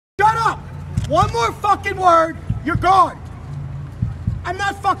One more fucking word, you're gone. I'm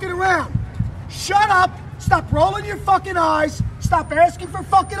not fucking around. Shut up, stop rolling your fucking eyes, stop asking for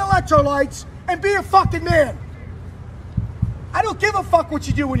fucking electrolytes, and be a fucking man. I don't give a fuck what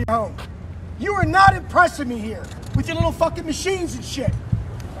you do when you're home. You are not impressing me here with your little fucking machines and shit.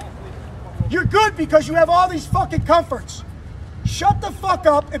 You're good because you have all these fucking comforts. Shut the fuck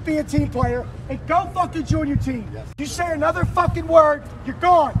up and be a team player and go fucking join your team. You say another fucking word, you're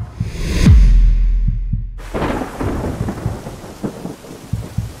gone.